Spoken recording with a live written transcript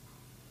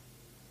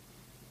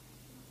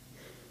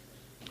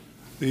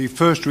The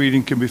first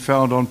reading can be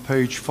found on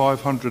page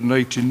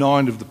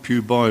 589 of the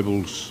Pew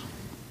Bibles.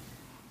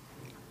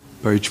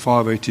 Page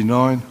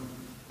 589.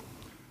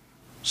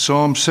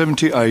 Psalm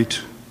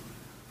 78,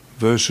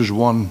 verses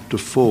 1 to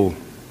 4.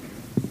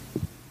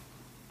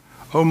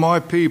 O my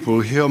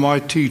people, hear my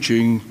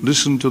teaching,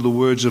 listen to the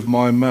words of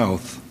my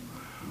mouth.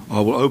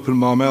 I will open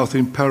my mouth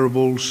in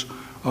parables,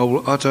 I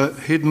will utter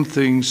hidden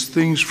things,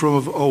 things from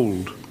of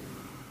old.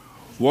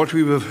 What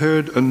we have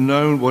heard and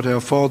known, what our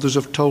fathers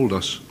have told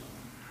us.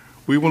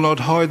 We will not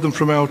hide them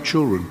from our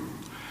children.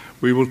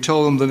 We will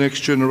tell them, the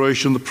next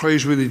generation, the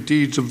praiseworthy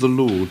deeds of the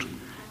Lord,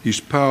 his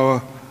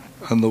power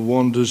and the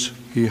wonders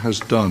he has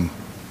done.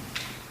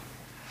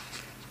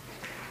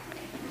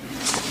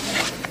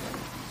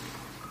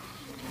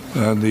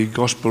 And the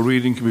Gospel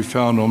reading can be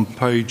found on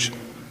page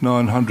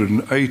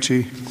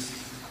 980,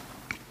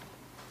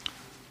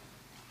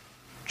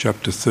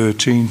 chapter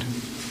 13,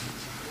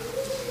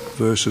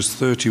 verses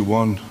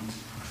 31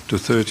 to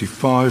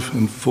 35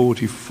 and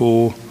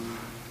 44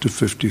 to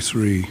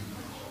 53.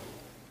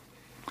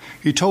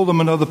 He told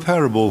them another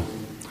parable.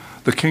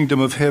 The kingdom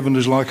of heaven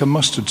is like a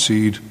mustard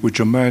seed, which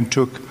a man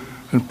took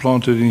and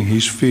planted in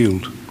his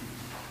field.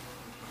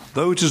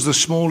 Though it is the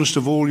smallest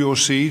of all your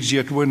seeds,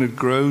 yet when it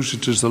grows,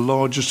 it is the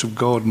largest of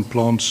garden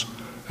plants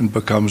and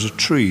becomes a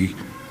tree,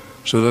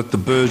 so that the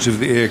birds of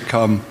the air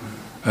come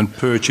and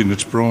perch in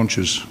its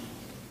branches.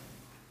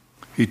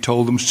 He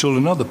told them still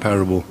another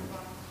parable.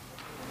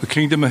 The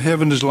kingdom of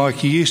heaven is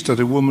like yeast that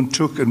a woman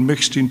took and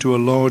mixed into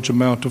a large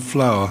amount of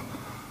flour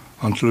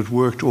until it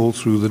worked all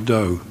through the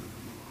dough.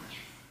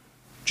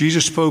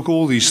 Jesus spoke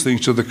all these things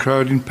to the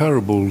crowd in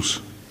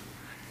parables.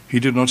 He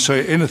did not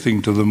say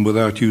anything to them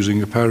without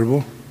using a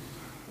parable.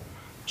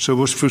 So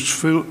was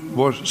fulfilled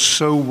what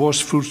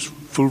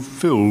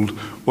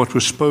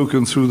was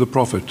spoken through the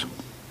prophet.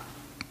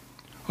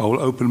 I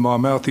will open my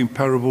mouth in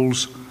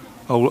parables.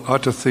 I will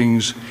utter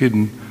things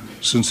hidden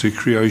since the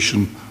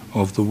creation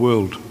of the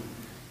world.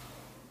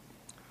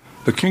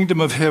 The kingdom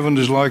of heaven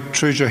is like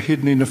treasure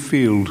hidden in a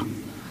field.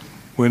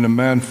 When a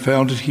man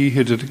found it, he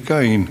hid it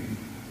again,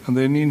 and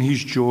then in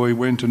his joy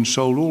went and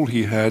sold all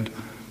he had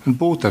and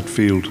bought that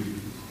field.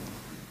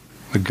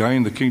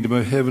 Again, the kingdom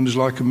of heaven is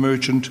like a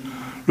merchant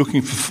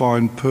looking for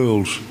fine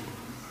pearls.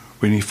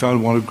 When he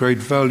found one of great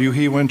value,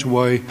 he went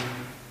away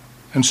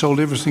and sold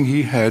everything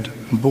he had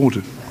and bought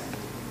it.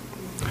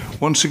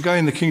 Once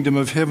again, the kingdom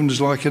of heaven is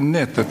like a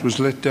net that was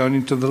let down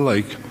into the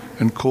lake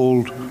and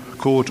caught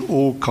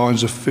all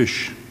kinds of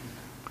fish.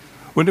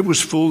 When it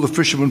was full, the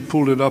fishermen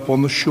pulled it up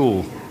on the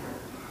shore.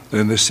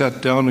 Then they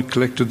sat down and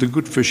collected the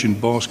good fish in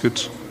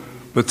baskets,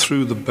 but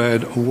threw the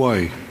bad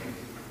away.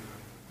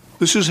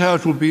 This is how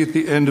it will be at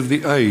the end of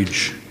the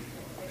age.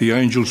 The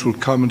angels will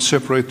come and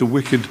separate the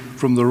wicked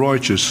from the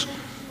righteous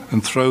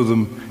and throw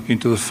them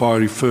into the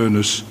fiery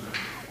furnace,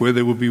 where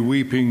there will be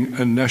weeping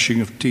and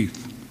gnashing of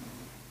teeth.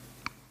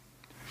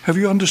 Have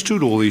you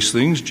understood all these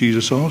things?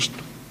 Jesus asked.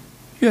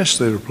 Yes,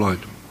 they replied.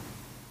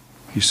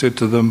 He said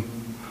to them,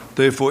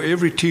 therefore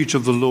every teacher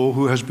of the law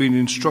who has been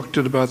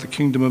instructed about the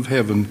kingdom of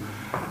heaven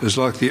is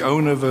like the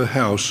owner of a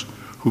house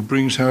who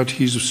brings out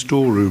his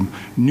storeroom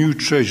new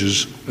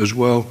treasures as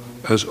well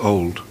as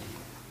old.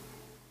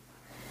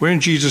 When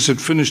Jesus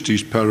had finished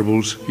these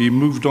parables, he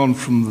moved on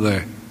from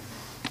there.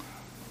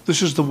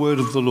 This is the word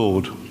of the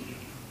Lord.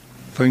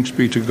 Thanks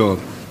be to God.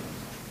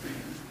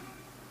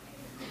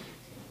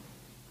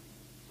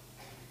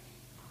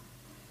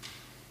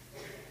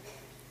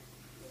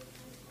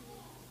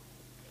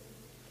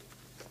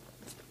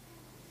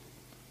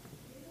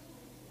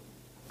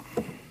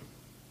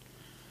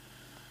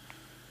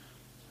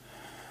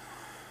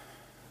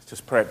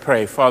 Just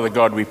pray. Father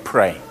God, we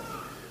pray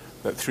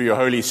that through your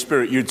Holy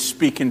Spirit you'd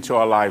speak into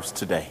our lives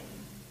today.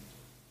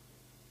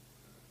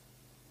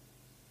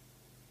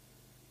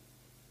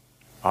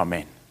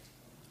 Amen.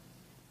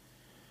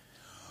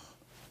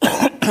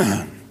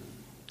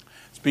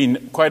 It's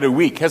been quite a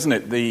week,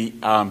 hasn't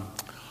it? On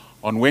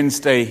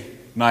Wednesday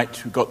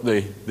night we got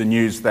the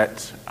news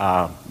that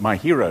my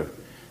hero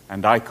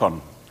and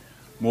icon,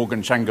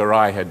 Morgan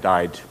Tsvangirai, had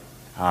died.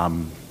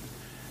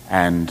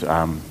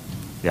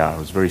 It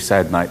was a very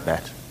sad night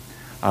that.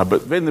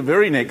 But then the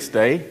very next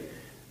day,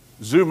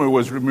 Zuma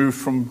was removed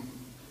from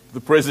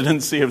the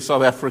presidency of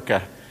South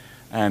Africa,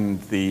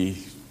 and the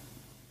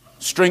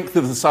strength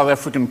of the South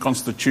African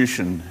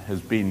Constitution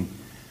has been,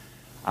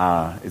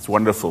 it's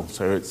wonderful.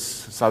 So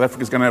South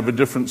Africa's going to have a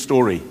different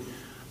story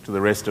to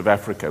the rest of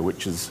Africa,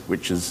 which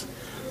is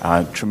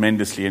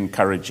tremendously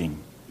encouraging.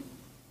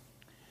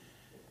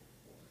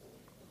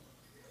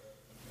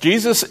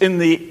 Jesus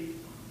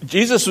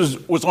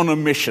was on a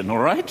mission, all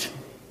right?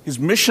 His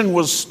mission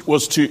was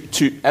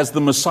to, as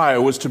the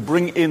Messiah, was to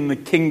bring in the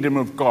kingdom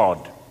of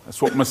God.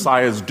 That's what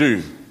Messiahs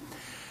do.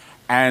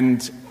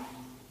 And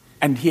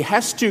he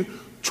has to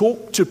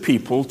talk to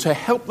people to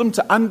help them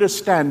to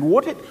understand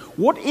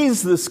what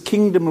is this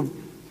kingdom of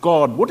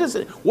God? What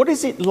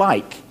is it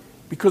like?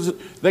 Because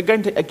they're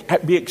going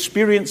to be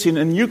experiencing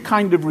a new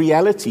kind of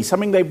reality,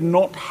 something they've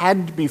not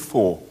had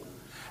before.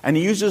 And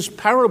he uses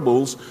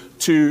parables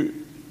to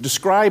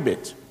describe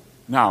it.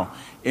 Now,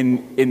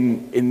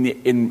 in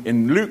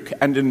Luke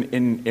and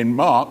in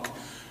Mark,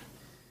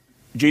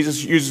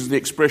 Jesus uses the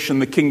expression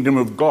the kingdom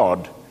of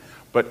God.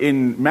 But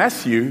in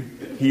Matthew,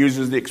 he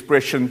uses the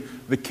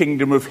expression the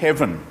kingdom of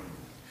heaven.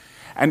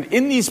 And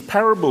in these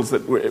parables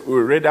that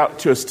were read out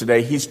to us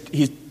today, he's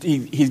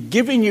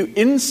giving you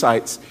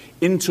insights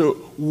into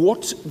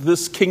what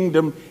this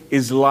kingdom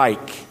is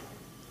like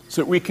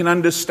so that we can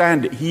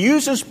understand it. He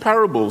uses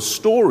parables,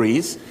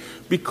 stories,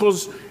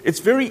 because it's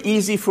very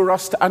easy for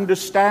us to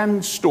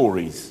understand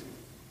stories.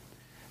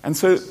 And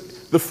so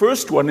the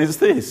first one is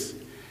this.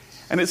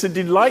 And it's a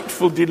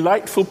delightful,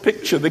 delightful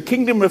picture. The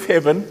kingdom of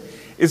heaven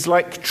is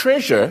like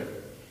treasure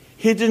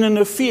hidden in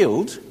a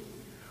field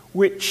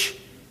which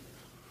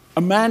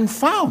a man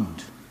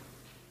found.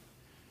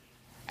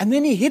 And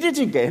then he hid it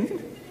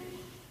again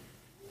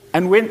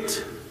and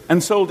went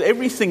and sold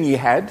everything he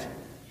had,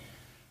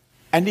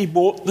 and he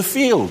bought the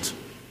field.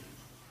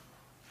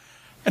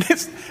 And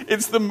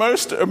it's the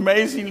most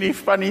amazingly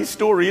funny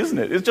story, isn't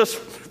it? It's just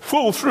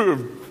full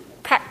through,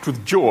 packed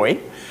with joy.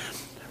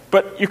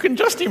 But you can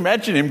just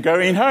imagine him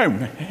going home.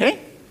 Hey,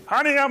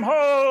 honey, I'm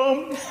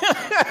home.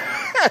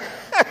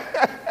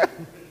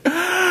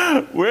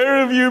 Where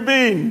have you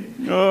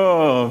been?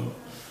 Oh,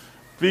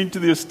 been to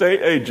the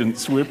estate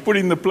agents. We're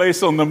putting the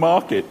place on the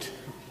market.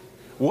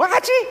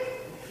 What?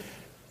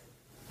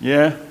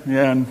 Yeah,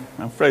 and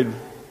I'm afraid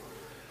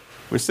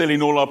we're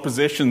selling all our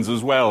possessions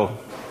as well.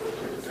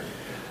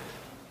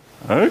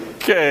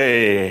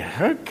 Okay,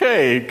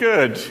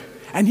 good.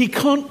 And he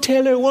can't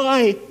tell her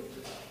why.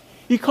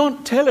 He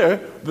can't tell her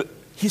that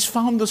he's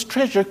found this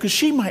treasure because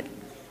she might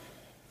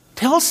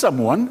tell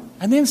someone,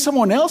 and then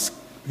someone else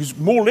who's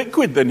more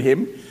liquid than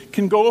him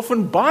can go off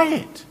and buy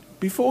it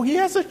before he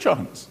has a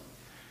chance.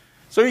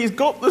 So he's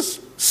got this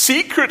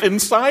secret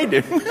inside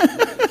him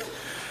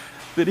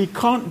that he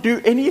can't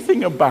do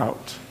anything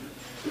about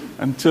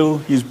until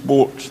he's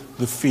bought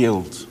the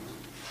field.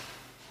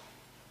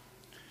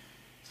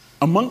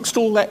 Amongst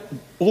all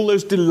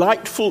those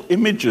delightful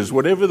images,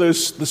 whatever the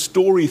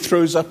story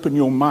throws up in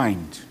your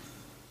mind,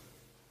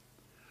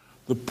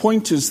 the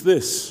point is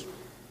this,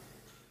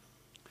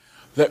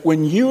 that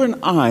when you and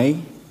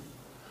I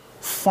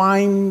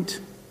find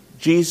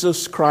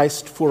Jesus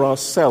Christ for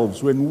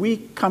ourselves, when we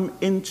come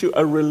into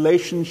a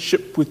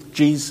relationship with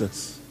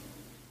Jesus,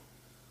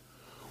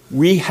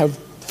 we have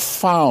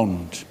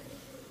found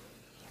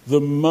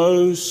the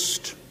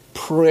most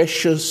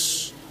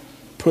precious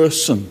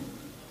person,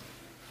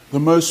 the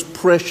most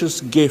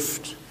precious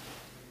gift,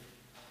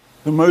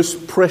 the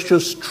most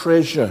precious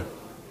treasure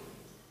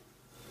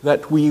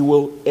that we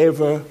will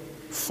ever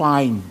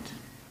find.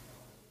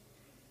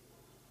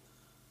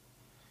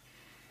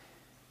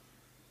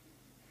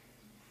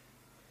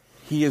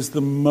 He is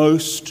the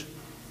most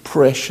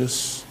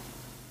precious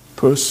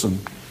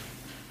person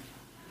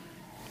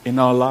in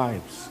our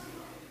lives.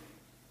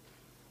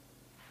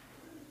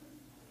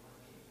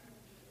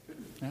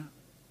 Yeah?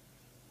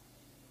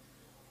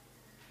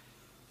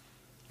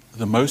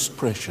 The most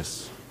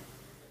precious.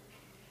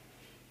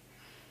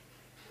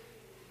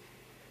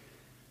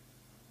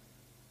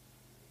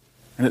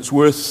 And it's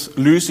worth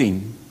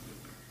losing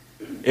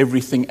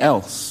everything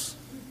else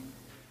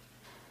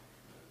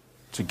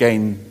to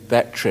gain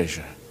that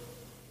treasure.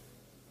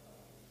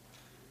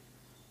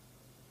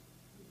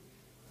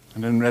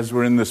 And then as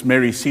we're in this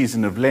merry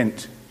season of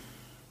Lent,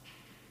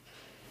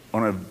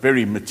 on a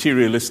very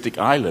materialistic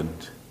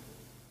island,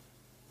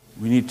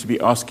 we need to be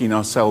asking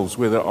ourselves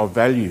whether our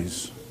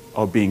values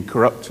are being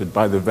corrupted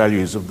by the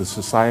values of the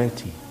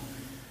society.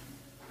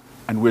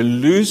 And we're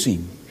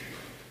losing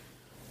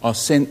our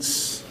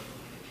sense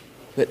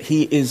that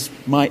He is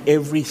my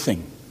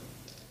everything.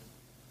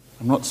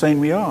 I'm not saying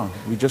we are.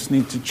 We just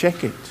need to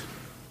check it.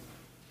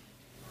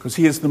 Because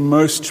He is the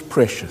most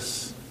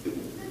precious.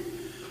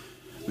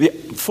 The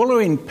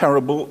following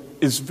parable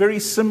is very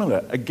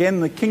similar. Again,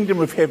 the kingdom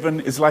of heaven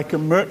is like a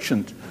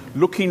merchant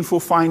looking for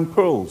fine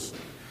pearls.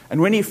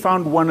 And when he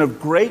found one of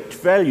great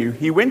value,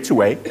 he went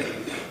away,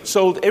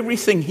 sold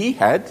everything he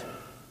had,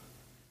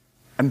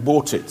 and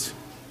bought it.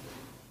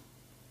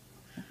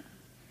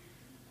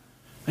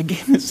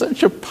 Again, it's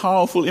such a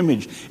powerful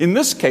image. In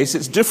this case,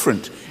 it's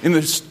different.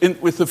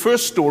 With the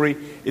first story,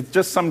 it's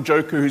just some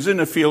joker who's in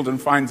a field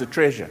and finds a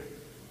treasure.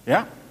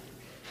 Yeah?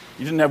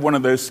 He didn't have one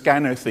of those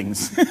scanner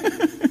things.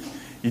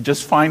 He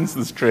just finds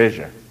this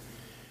treasure.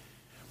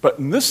 But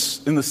in the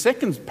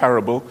second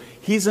parable,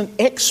 he's an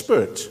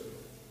expert.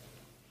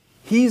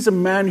 He's a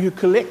man who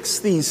collects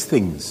these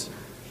things.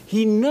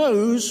 He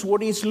knows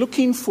what he's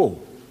looking for.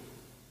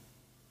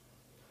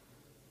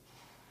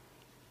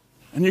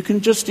 And you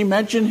can just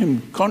imagine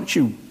him, can't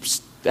you,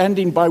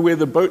 standing by where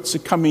the boats are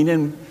coming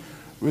in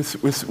with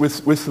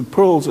the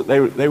pearls that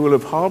they will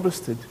have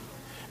harvested.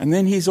 And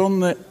then he's on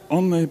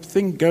the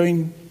thing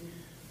going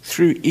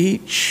through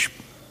each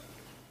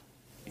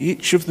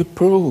of the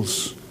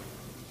pearls.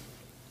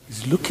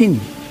 He's looking.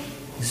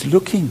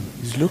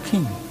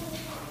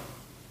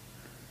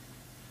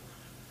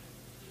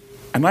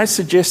 And I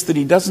suggest that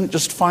he doesn't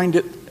just find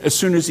it as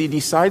soon as he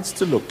decides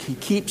to look. He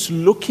keeps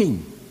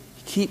looking.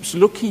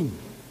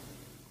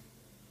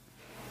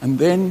 And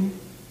then,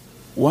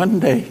 one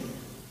day,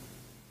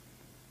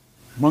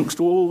 amongst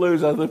all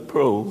those other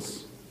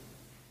pearls,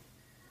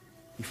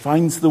 he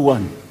finds the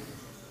one.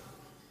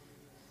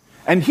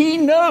 And he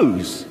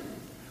knows,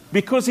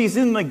 because he's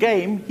in the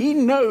game, he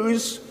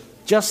knows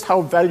just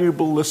how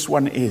valuable this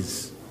one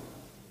is.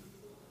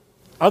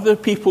 Other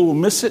people will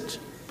miss it,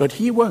 but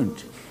he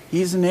won't.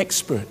 He's an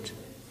expert.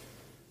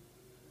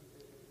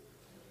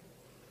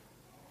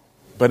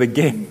 But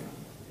again,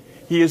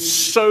 he is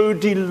so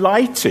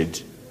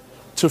delighted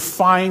to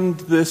find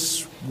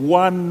this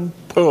one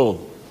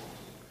pearl,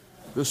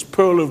 this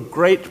pearl of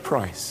great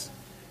price,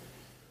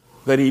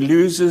 that he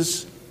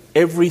loses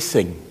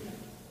everything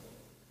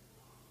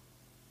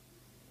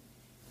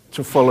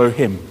to follow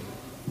him.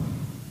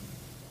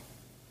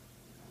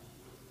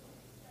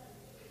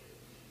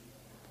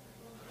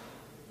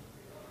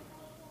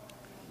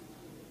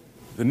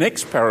 The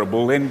next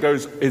parable then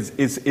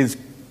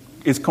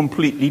is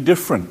completely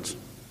different.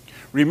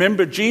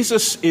 Remember,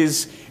 Jesus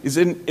is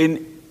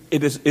in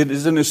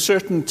a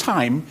certain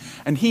time,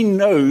 and he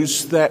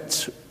knows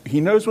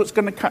what's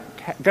going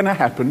to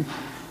happen,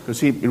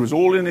 because it was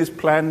all in his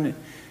plan.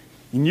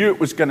 He knew it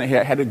was going to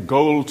had a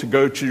goal to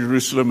go to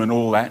Jerusalem and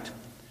all that,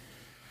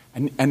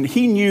 and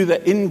he knew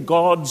that in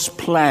God's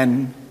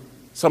plan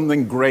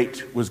something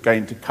great was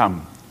going to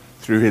come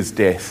through his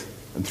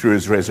death and through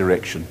his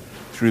resurrection,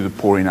 through the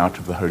pouring out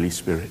of the Holy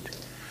Spirit.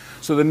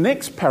 So the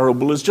next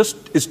parable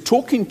is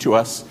talking to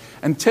us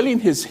and telling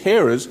his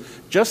hearers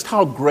just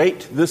how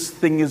great this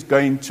thing is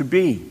going to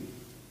be.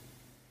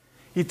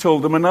 He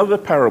told them another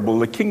parable.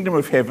 The kingdom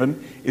of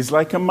heaven is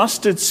like a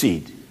mustard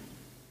seed,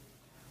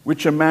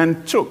 which a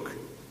man took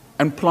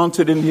and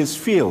planted in his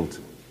field.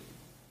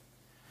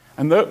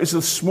 And though it is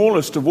the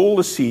smallest of all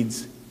the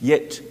seeds,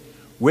 yet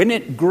when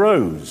it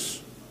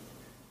grows,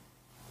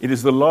 it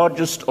is the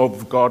largest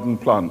of garden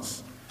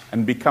plants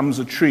and becomes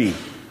a tree,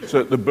 so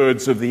that the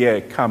birds of the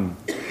air come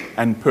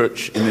and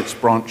perch in its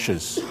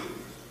branches.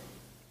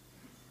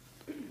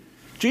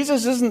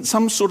 Jesus isn't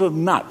some sort of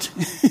nut.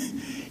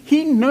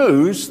 He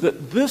knows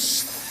that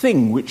this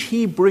thing which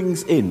he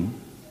brings in,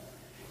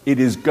 it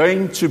is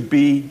going to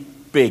be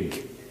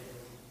big.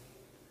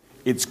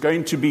 It's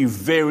going to be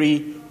very,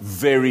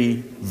 very,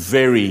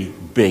 very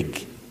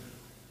big.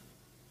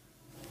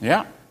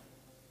 Yeah?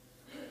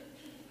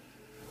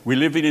 We're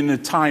living in a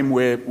time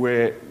where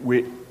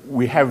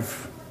we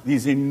have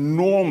these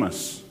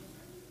enormous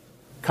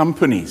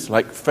companies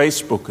like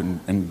Facebook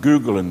and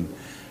Google and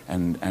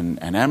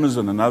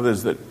Amazon and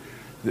others that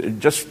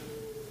just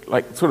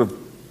like sort of,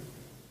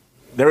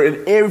 they're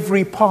in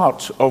every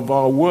part of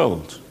our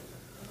world.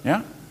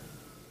 Yeah?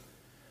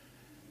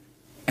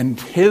 And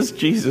here's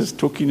Jesus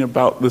talking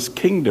about this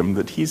kingdom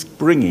that he's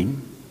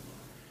bringing,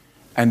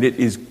 and it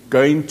is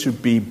going to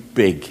be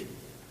big.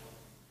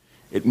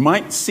 It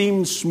might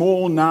seem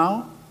small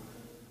now,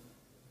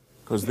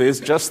 because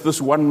there's just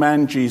this one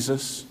man,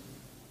 Jesus,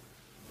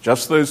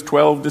 just those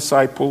 12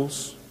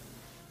 disciples,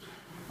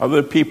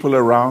 other people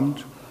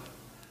around.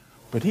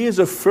 But he is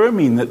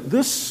affirming that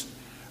this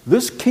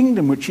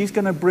kingdom which he's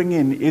going to bring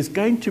in is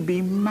going to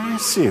be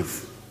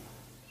massive.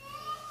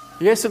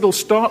 Yes, it'll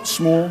start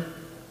small,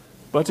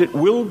 but it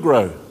will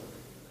grow.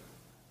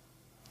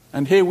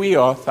 And here we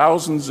are,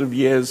 thousands of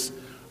years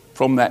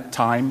from that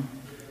time,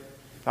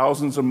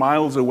 thousands of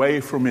miles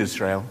away from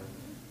Israel.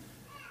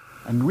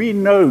 And we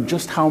know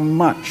just how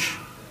much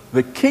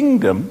the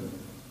kingdom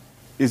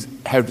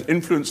have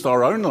influenced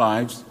our own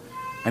lives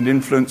and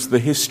influenced the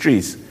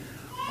histories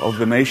of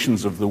the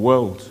nations of the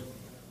world.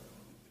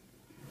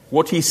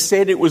 What he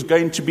said it was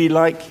going to be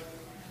like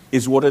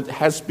is what it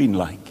has been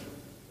like.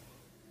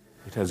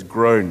 It has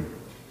grown.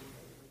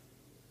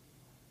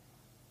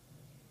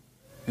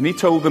 And he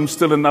told them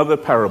still another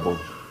parable.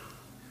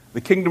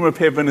 The kingdom of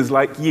heaven is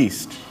like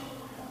yeast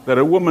that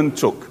a woman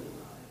took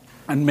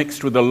and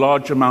mixed with a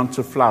large amount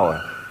of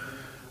flour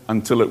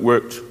until it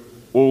worked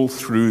all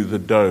through the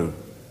dough.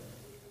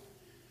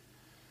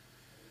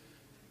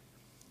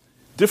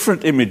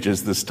 Different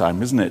images this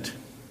time, isn't it?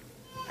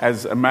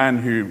 As a man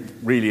who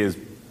really is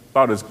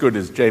about as good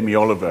as Jamie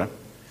Oliver,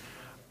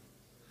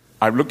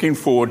 I'm looking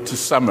forward to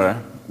summer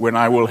when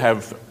I will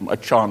have a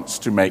chance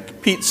to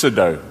make pizza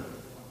dough.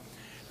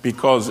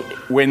 Because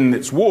when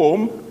it's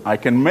warm, I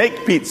can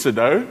make pizza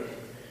dough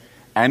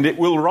and it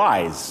will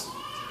rise.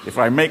 If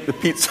I make the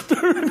pizza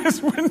dough in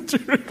this winter,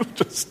 it'll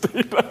just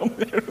stay down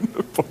there in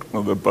the bottom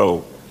of the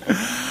bowl.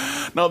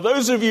 Now,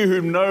 those of you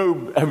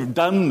who have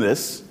done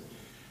this,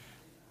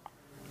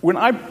 when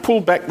I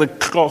pull back the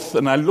cloth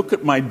and I look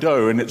at my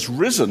dough and it's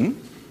risen,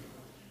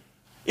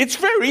 it's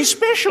very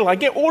special. I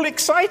get all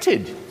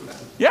excited.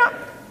 Yeah,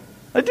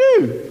 I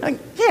do.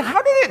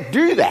 How did it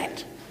do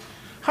that?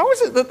 How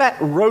is it that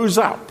rose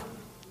up?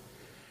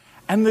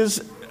 And there's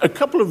a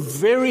couple of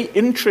very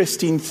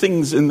interesting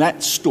things in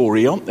that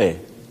story, aren't there?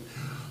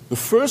 The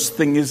first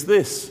thing is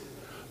this,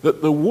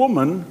 that the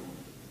woman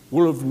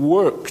will have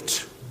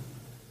worked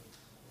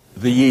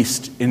the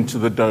yeast into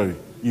the dough.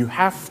 You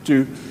have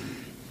to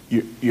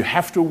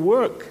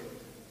work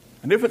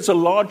And if it's a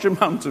large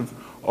amount of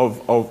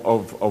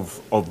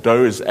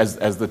dough,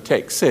 as the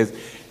text says,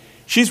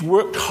 she's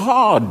worked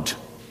hard.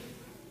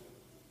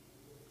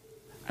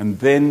 And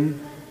then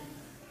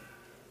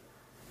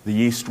the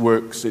yeast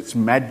works its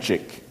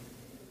magic,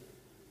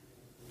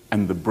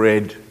 and the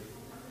bread,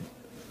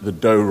 the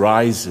dough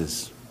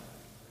rises.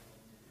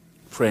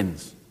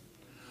 Friends,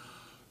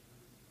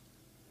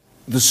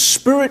 the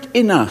Spirit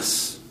in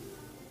us,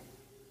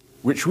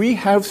 which we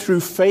have through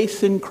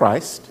faith in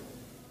Christ,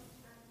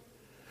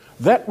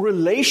 that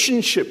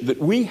relationship that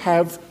we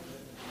have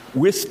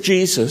with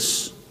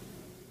Jesus,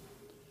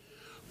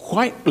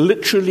 quite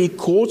literally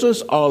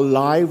causes our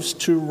lives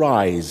to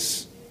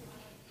rise.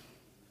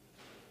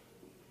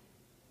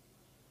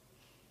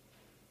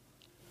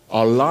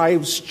 Our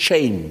lives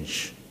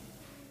change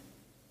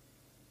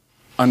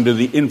under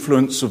the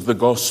influence of the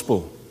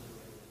gospel.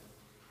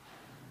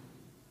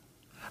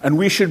 And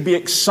we should be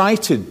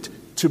excited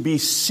to be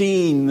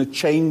seeing the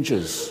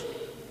changes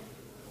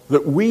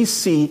that we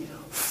see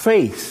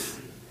faith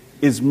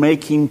is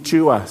making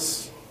to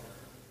us.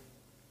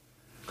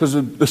 Because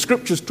the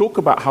scriptures talk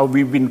about how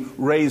we've been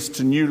raised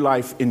to new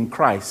life in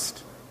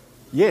Christ.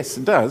 Yes,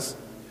 it does.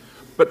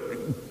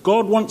 But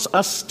God wants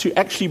us to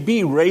actually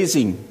be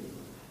raising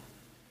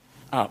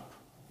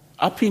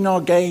up in our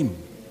game.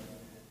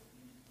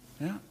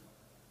 Yeah.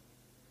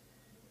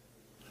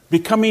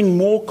 Becoming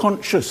more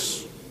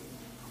conscious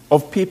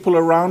of people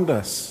around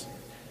us.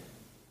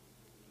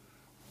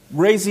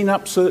 Raising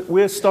up so that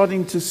we're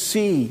starting to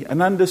see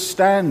and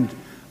understand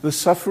the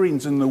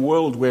sufferings in the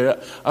world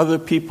where other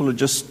people are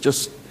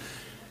just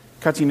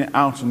cutting it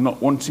out and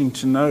not wanting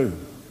to know.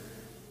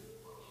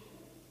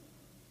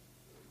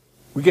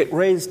 We get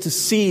raised to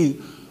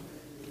see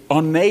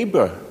our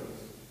neighbor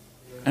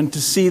and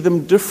to see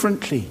them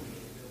differently.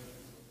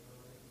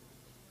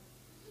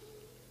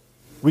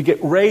 We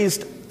get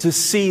raised to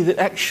see that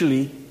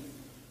actually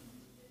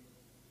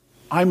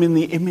I'm in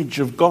the image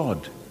of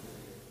God.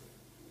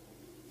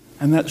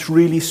 And that's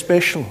really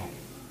special.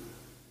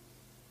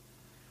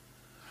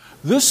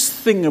 This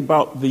thing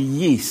about the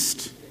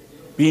yeast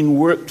being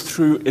worked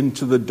through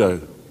into the dough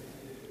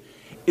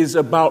is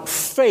about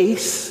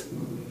faith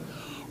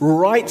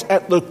right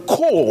at the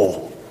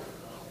core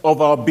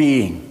of our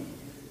being.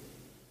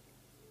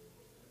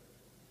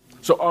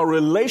 So our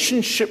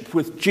relationship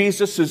with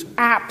Jesus is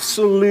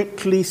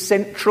absolutely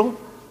central.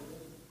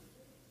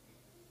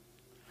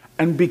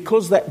 And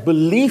because that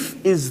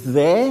belief is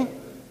there,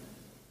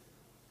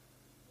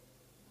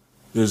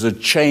 there's a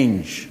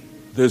change,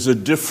 there's a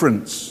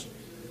difference.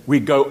 We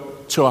go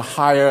to a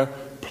higher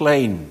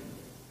plane.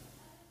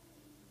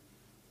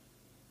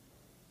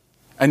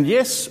 And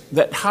yes,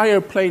 that higher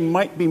plane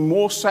might be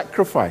more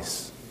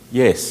sacrifice.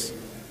 Yes.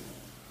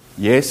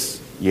 Yes,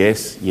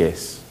 yes,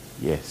 yes,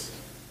 yes,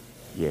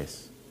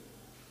 yes.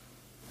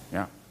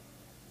 Yeah.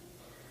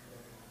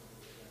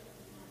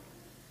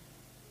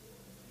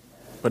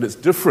 But it's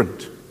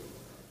different.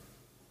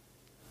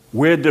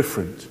 We're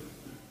different.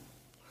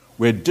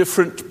 We're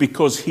different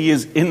because He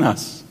is in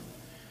us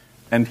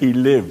and He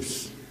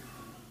lives.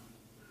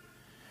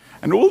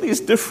 And all these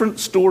different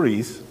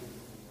stories.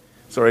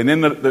 And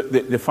then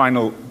the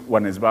final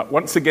one is about,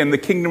 once again, the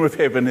kingdom of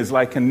heaven is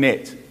like a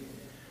net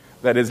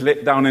that is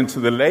let down into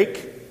the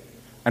lake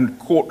and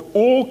caught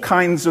all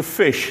kinds of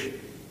fish.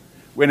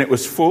 When it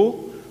was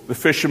full, the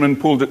fishermen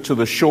pulled it to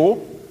the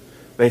shore.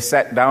 They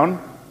sat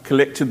down,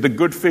 collected the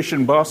good fish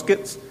in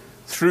baskets,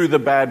 threw the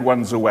bad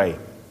ones away.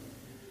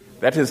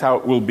 That is how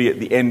it will be at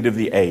the end of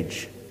the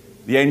age.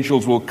 The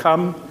angels will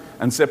come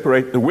and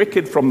separate the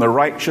wicked from the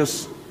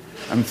righteous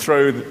and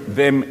throw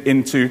them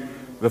into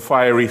the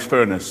fiery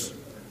furnace,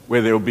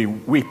 where there will be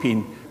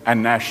weeping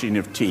and gnashing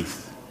of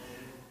teeth.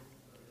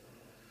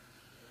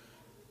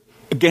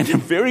 Again, a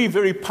very,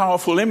 very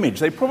powerful image.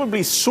 They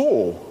probably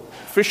saw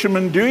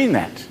fishermen doing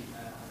that.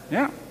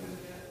 Yeah.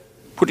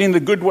 Putting the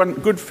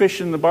good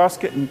fish in the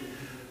basket and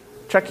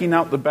chucking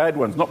out the bad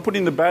ones. Not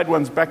putting the bad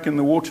ones back in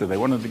the water. They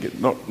wanted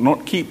to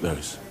not keep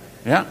those.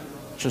 Yeah.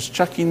 Just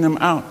chucking them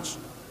out.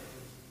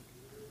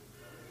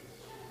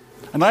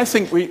 And I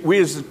think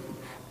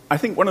I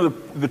think one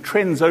of the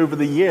trends over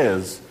the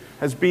years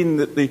has been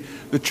that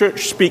the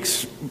church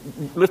speaks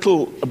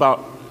little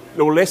about,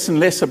 or less and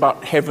less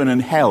about heaven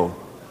and hell.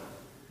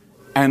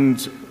 And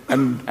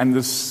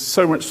there's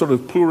so much sort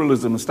of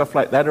pluralism and stuff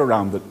like that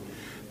around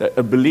that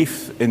a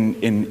belief in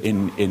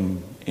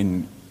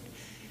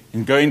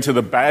going to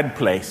the bad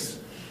place,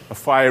 a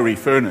fiery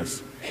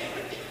furnace,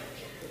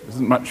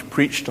 isn't much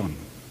preached on.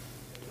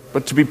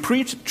 But to be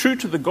true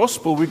to the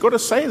gospel, we've got to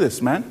say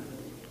this, man.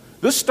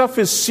 This stuff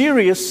is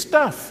serious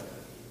stuff.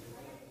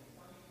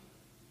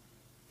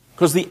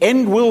 Because the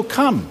end will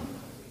come.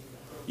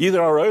 Either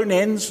our own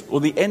ends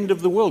or the end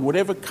of the world,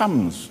 whatever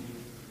comes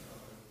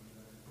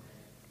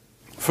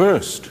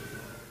first.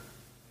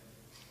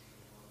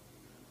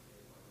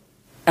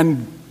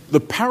 And the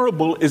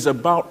parable is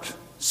about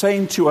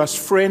saying to us,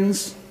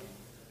 friends,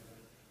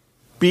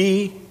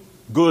 be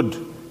good.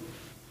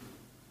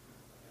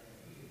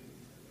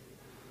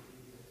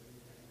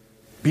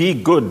 Be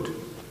good.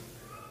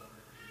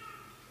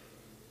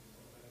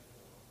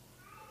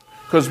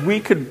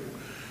 Because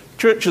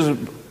churches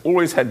have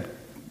always had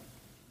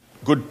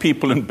good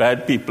people and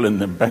bad people in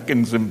them. Back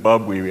in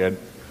Zimbabwe, we had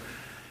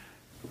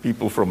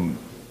people from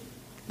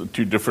the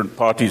two different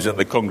parties in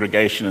the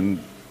congregation,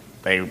 and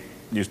they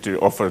used to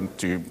offer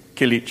to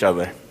kill each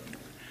other.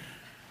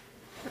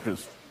 It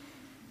was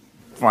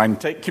fine,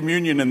 take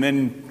communion and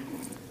then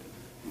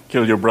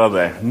kill your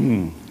brother.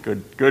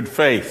 Good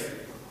faith.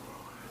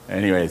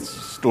 Anyway,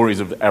 stories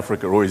of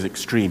Africa are always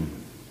extreme.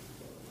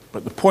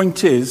 But the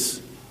point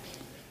is,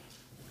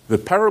 the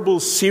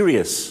parable's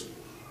serious.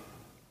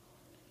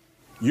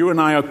 You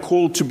and I are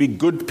called to be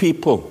good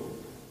people.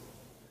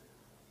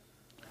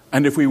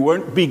 And if we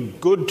won't be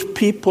good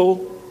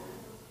people,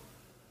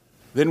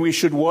 then we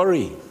should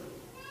worry.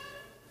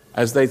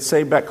 As they'd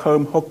say back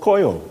home,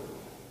 hokoyo.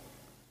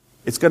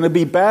 It's going to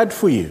be bad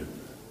for you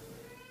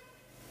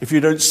if you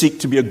don't seek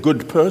to be a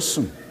good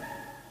person.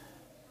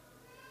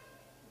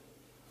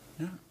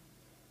 Yeah.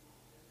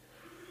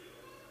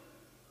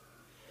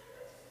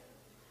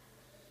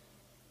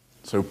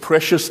 So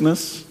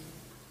preciousness,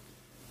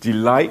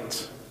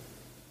 delight,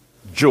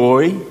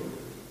 joy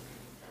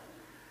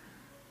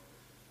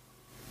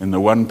in the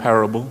one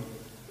parable.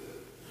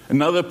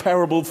 Another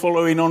parable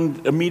following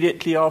on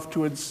immediately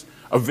afterwards,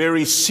 a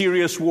very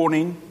serious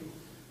warning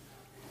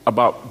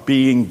about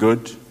being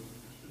good.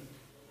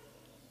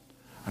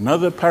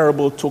 Another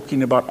parable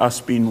talking about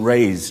us being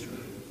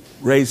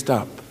raised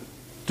up,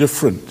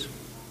 different.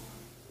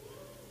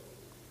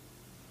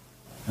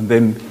 And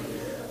then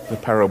the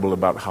parable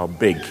about how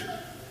big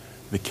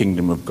the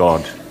kingdom of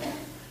God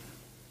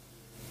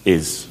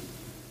is.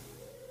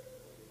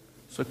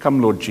 So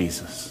come, Lord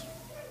Jesus.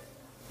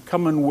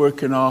 Come and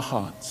work in our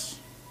hearts.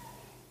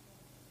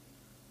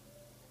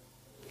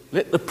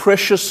 Let the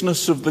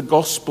preciousness of the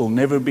gospel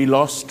never be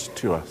lost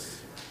to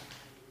us.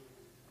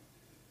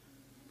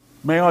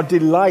 May our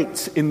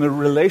delight in the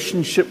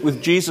relationship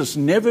with Jesus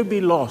never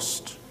be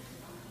lost.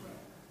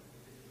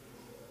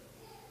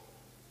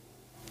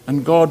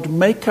 And God,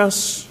 make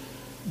us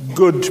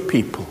good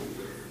people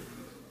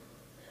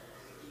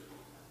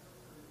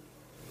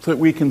so that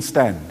we can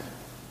stand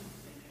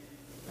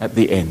at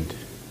the end.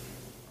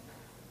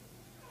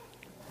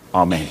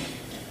 Amen.